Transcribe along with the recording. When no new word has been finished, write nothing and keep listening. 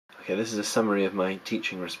Okay, this is a summary of my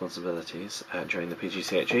teaching responsibilities during the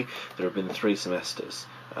PGCHE. There have been 3 semesters,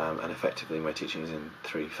 and effectively my teaching is in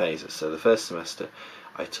 3 phases. So the first semester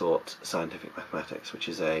I taught scientific mathematics, which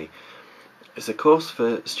is a course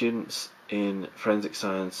for students in forensic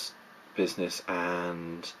science, business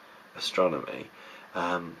and astronomy.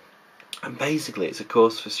 And basically it's a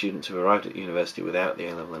course for students who arrived at university without the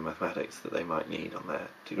A-level in mathematics that they might need on their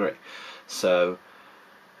degree. So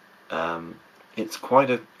it's quite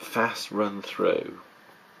a fast run through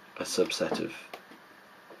a subset of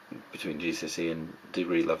between GCSE and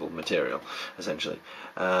degree level material, essentially.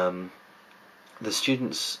 The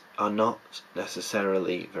students are not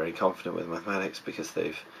necessarily very confident with mathematics because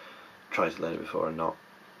they've tried to learn it before and not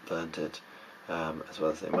learnt it as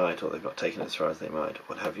well as they might, or they've not taken it as far as they might,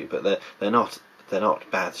 what have you. But they're not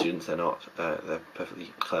bad students. They're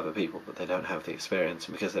perfectly clever people, but they don't have the experience,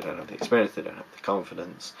 and because they don't have the experience, they don't have the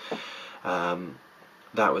confidence.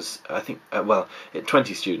 That was, I think,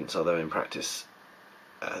 20 students, although in practice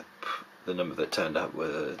the number that turned up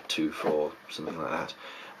were 2, 4, something like that,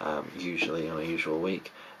 usually on a usual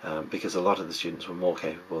week, because a lot of the students were more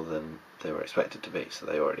capable than they were expected to be, so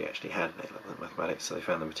they already actually had an A-level in mathematics, so they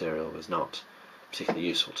found the material was not particularly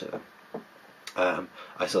useful to them.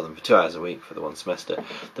 I saw them for 2 hours a week for the 1 semester.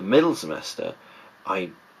 The middle semester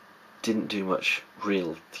I didn't do much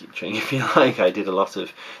real teaching, if you like. There were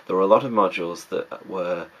a lot of modules that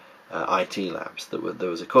were IT labs. There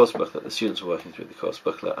was a course booklet. The students were working through the course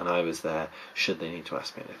booklet, and I was there should they need to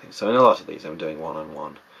ask me anything. So in a lot of these I'm doing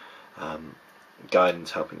one-on-one guidance,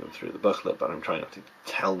 helping them through the booklet, but I'm trying not to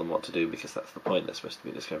tell them what to do, because that's the point. They're supposed to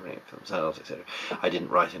be discovering it for themselves, etc. I didn't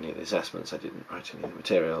write any of the assessments, I didn't write any of the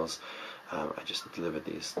materials, I just delivered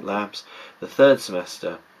these labs. The third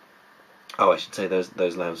semester, I should say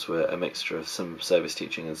those labs were a mixture of some service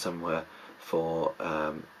teaching and some were for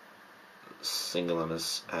single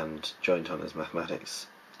honours and joint honours mathematics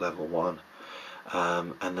level 1.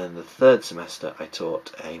 And then the third semester I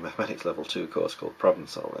taught a mathematics level 2 course called problem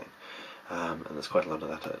solving, and there's quite a lot of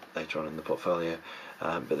that later on in the portfolio,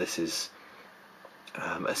 but this is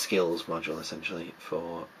a skills module essentially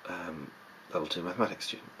for level 2 mathematics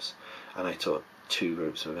students, and I taught 2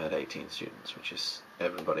 groups of about 18 students, which is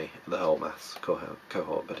everybody, the whole maths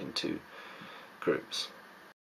cohort, but in 2 groups.